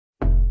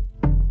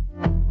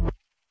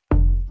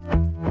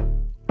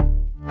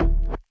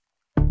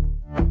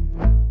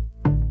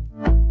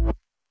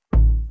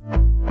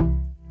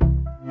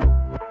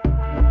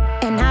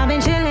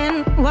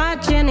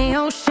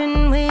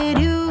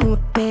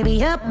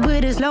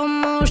with a slow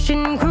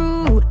motion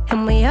crew,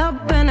 and we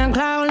up in our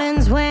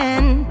cloudlands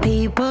when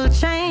people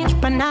change,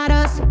 but not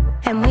us.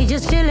 And we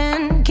just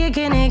chillin',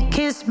 kicking it,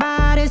 kissed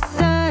by the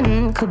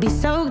sun. Could be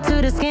soaked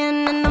to the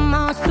skin in the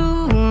mall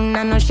soon.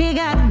 I know she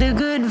got the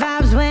good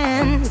vibes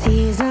when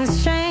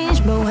seasons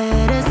change, but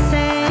we're the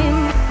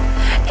same.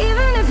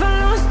 Even if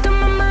I lost all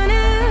my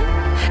money,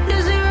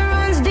 the zero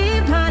runs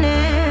deep,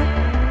 honey.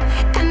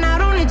 And I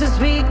don't need to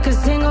speak a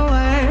single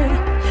word,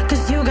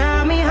 'cause you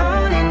got me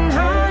holding,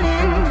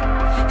 holding.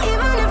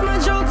 Even if my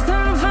jokes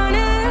aren't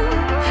funny,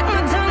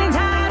 my tongue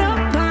tied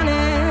up on it.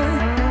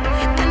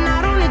 And I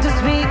don't need to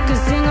speak a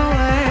single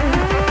word,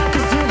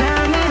 'cause you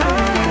got me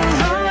holding,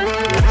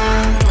 holding.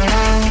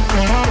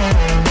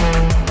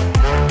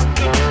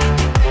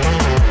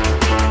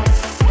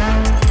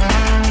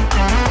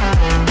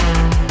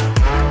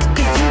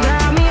 'Cause you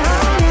got me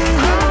holding,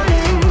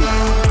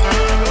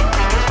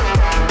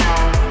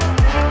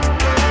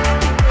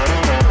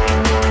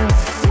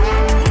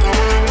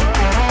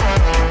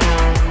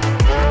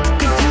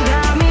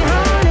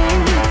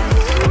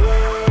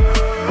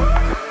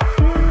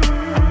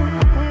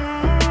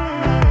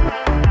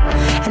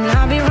 and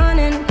I'll be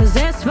running,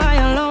 possessed by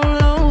a low,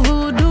 low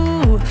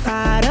voodoo.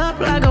 Fired up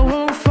like a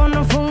wolf on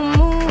a full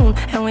moon,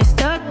 and we're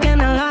stuck in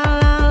a la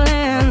la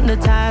land. The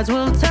tides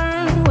will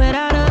turn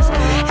without us,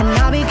 and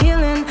I'll be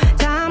killing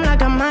time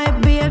like I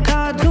might be a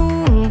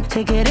cartoon.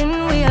 Take it in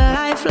real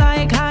life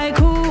like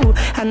haiku.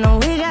 I know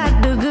we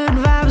got the good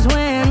vibes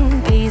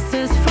when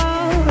pieces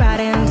fall right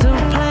into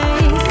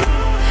place.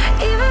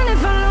 Even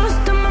if I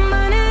lost all my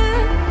money,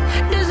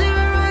 the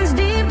zero runs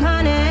deep,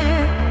 honey.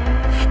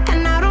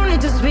 And I don't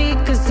need to speak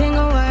a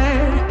single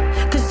word,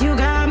 'cause you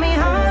got me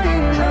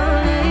holding,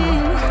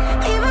 holding.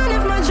 Even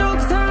if my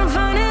jokes aren't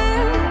funny,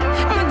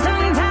 my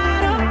tongue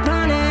tied up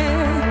on it.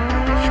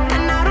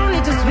 And I don't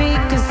need to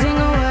speak a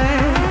single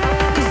word,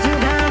 'cause you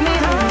got me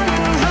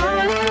holding,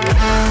 holding. 'Cause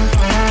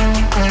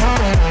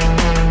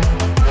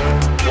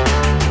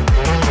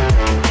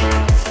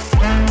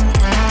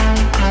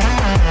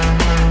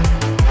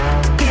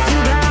you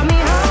got me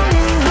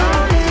holding,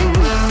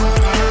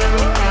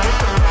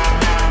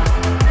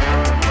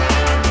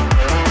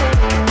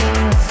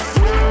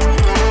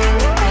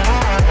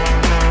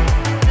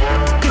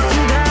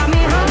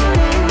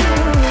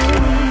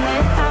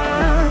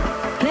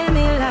 play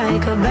me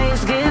like a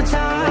bass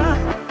guitar,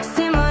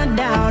 simmer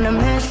down and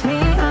mess me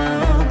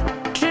up,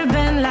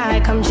 tripping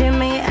like I'm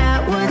Jimmy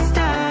at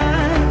Woodstock.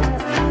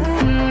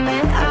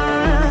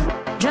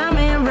 Drive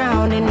me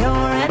around in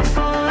your red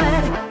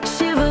Ford,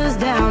 shivers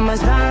down my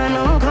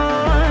spinal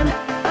cord.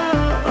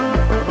 Oh,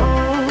 oh, oh,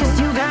 oh. 'Cause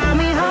you got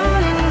me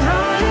holding,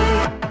 holding.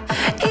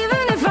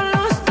 Even if I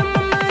lost all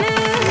my money,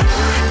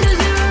 the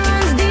zero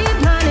runs deep,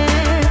 honey.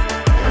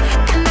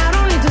 And I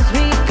don't need to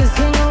speak a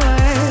single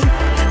word,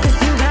 'cause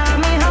you got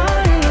me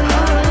holding,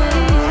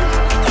 holding.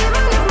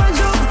 Even if my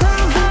jokes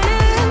aren't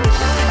funny,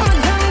 my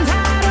tongue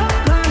tied up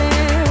on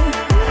it.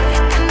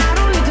 And I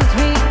don't need to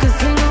speak a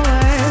single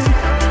word,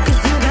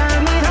 'cause you got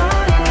me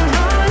holding,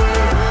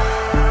 holding.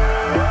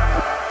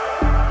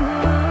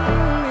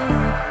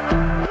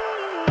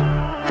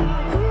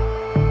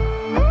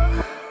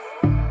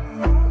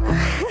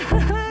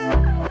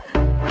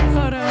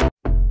 Hold on.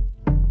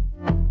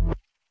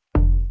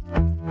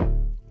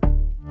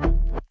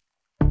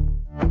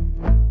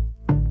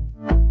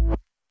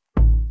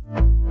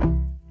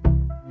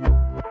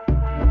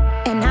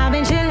 And I've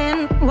been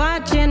chillin',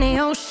 watching the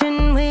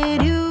ocean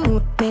with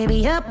you.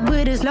 Baby, up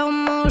with a slow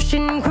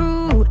motion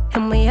crew,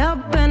 and we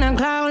up in our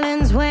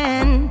cloudlands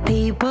when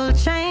people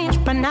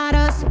change, but not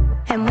us.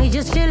 And we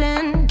just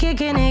chillin',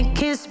 kicking it,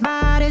 kissed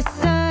by the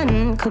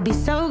sun. Could be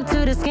soaked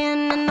to the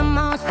skin in the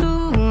mall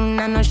soon.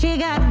 I know she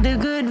got the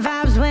good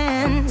vibes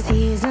when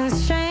seasons